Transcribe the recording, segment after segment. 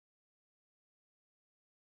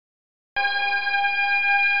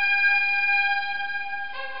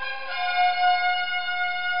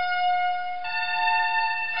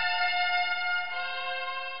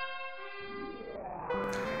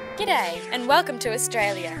G'day and welcome to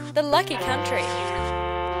Australia, the lucky country.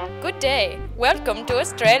 Good day, welcome to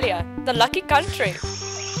Australia, the lucky country.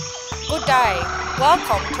 Good day,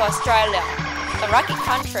 welcome to Australia, the lucky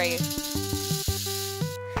country.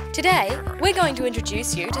 Today, we're going to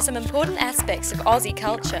introduce you to some important aspects of Aussie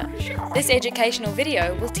culture. This educational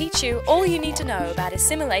video will teach you all you need to know about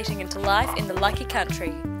assimilating into life in the lucky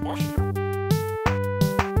country.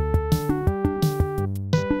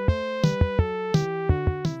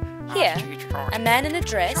 Here, a man in a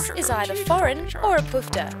dress is either foreign or a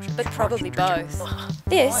poofter, but probably both.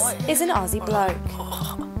 This is an Aussie bloke.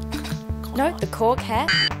 Note the cork hat,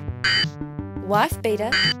 wife beater,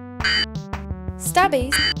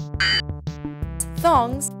 stubbies,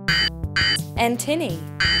 thongs, and tinny.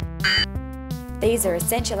 These are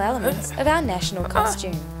essential elements of our national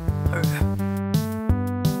costume.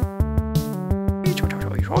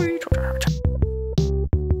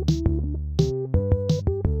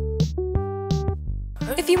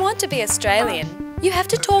 If you want to be Australian, you have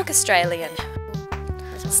to talk Australian.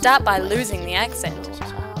 Start by losing the accent.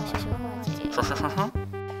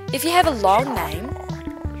 If you have a long name,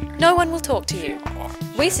 no one will talk to you.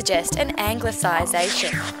 We suggest an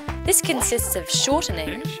anglicisation. This consists of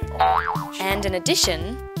shortening and an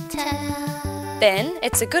addition. Then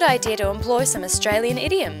it's a good idea to employ some Australian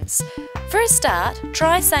idioms. For a start,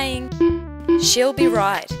 try saying, "She'll be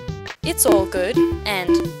right," "It's all good,"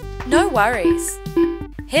 and "No worries."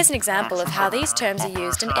 Here's an example of how these terms are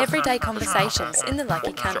used in everyday conversations in the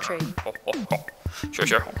lucky country.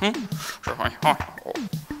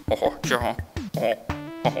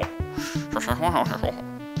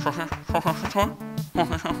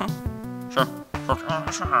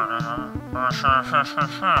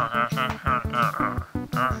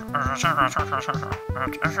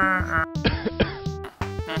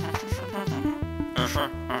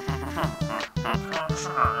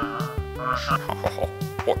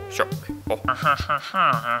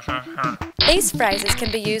 These phrases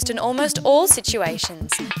can be used in almost all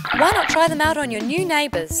situations. Why not try them out on your new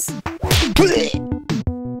neighbours?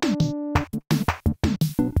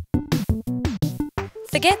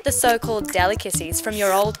 Forget the so-called delicacies from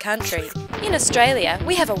your old country. In Australia,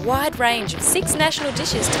 we have a wide range of 6 national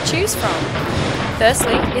dishes to choose from.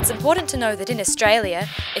 Firstly, it's important to know that in Australia,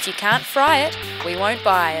 if you can't fry it, we won't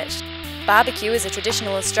buy it. Barbecue is a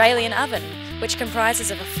traditional Australian oven, which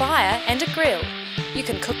comprises of a fire and a grill. You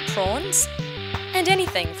can cook prawns and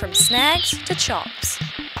anything from snags to chops.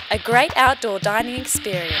 A great outdoor dining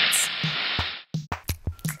experience.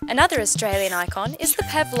 Another Australian icon is the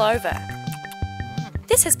pavlova.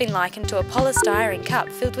 This has been likened to a polystyrene cup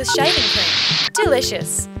filled with shaving cream.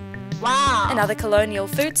 Delicious! Wow! Another colonial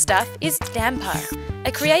foodstuff is damper,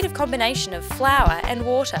 a creative combination of flour and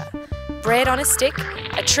water. Bread on a stick,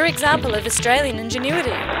 a true example of Australian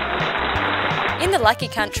ingenuity. In the lucky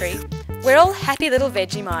country, we're all happy little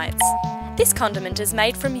Vegemites. This condiment is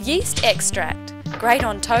made from yeast extract, great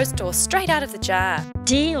on toast or straight out of the jar.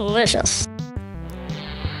 Delicious!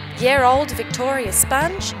 Year-old Victoria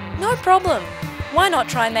sponge? No problem! Why not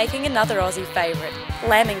try making another Aussie favourite,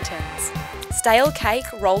 lamingtons? Stale cake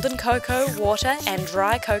rolled in cocoa, water and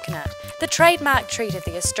dry coconut, the trademark treat of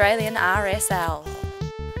the Australian RSL.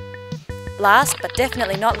 Last but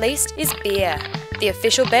definitely not least is beer, the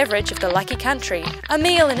official beverage of the lucky country, a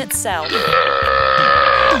meal in itself.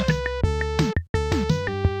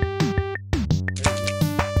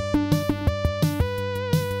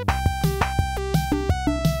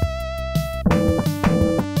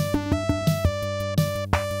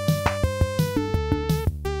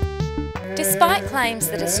 Despite claims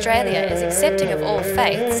that Australia is accepting of all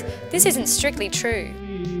faiths, this isn't strictly true.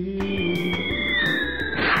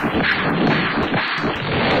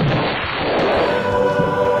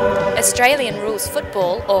 Australian rules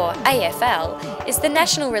football, or AFL, is the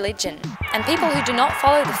national religion, and people who do not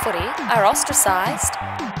follow the footy are ostracised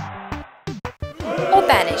or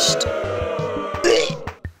banished.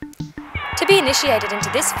 To be initiated into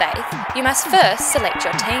this faith, you must first select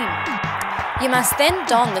your team. You must then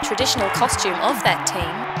don the traditional costume of that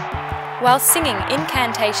team, while singing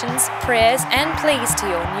incantations, prayers and pleas to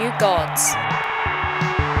your new gods.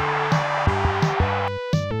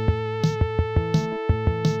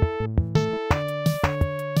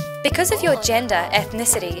 Because of your gender,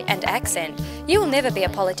 ethnicity and accent, you will never be a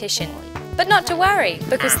politician. But not to worry,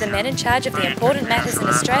 because the men in charge of the important matters in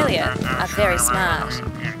Australia are very smart.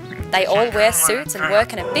 They all wear suits and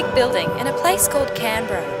work in a big building in a place called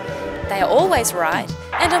Canberra. They are always right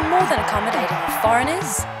and are more than accommodating of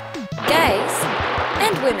foreigners, gays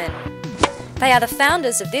and women. They are the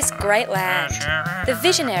founders of this great land, the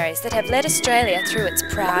visionaries that have led Australia through its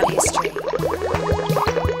proud history.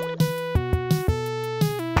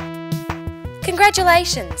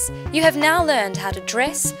 Congratulations! You have now learned how to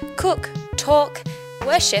dress, cook, talk,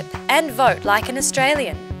 worship and vote like an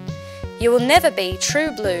Australian. You will never be true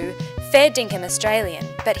blue, fair dinkum Australian,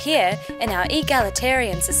 but here, in our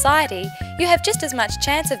egalitarian society, you have just as much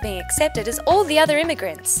chance of being accepted as all the other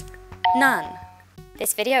immigrants. None.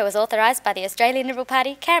 This video was authorised by the Australian Liberal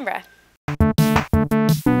Party, Canberra.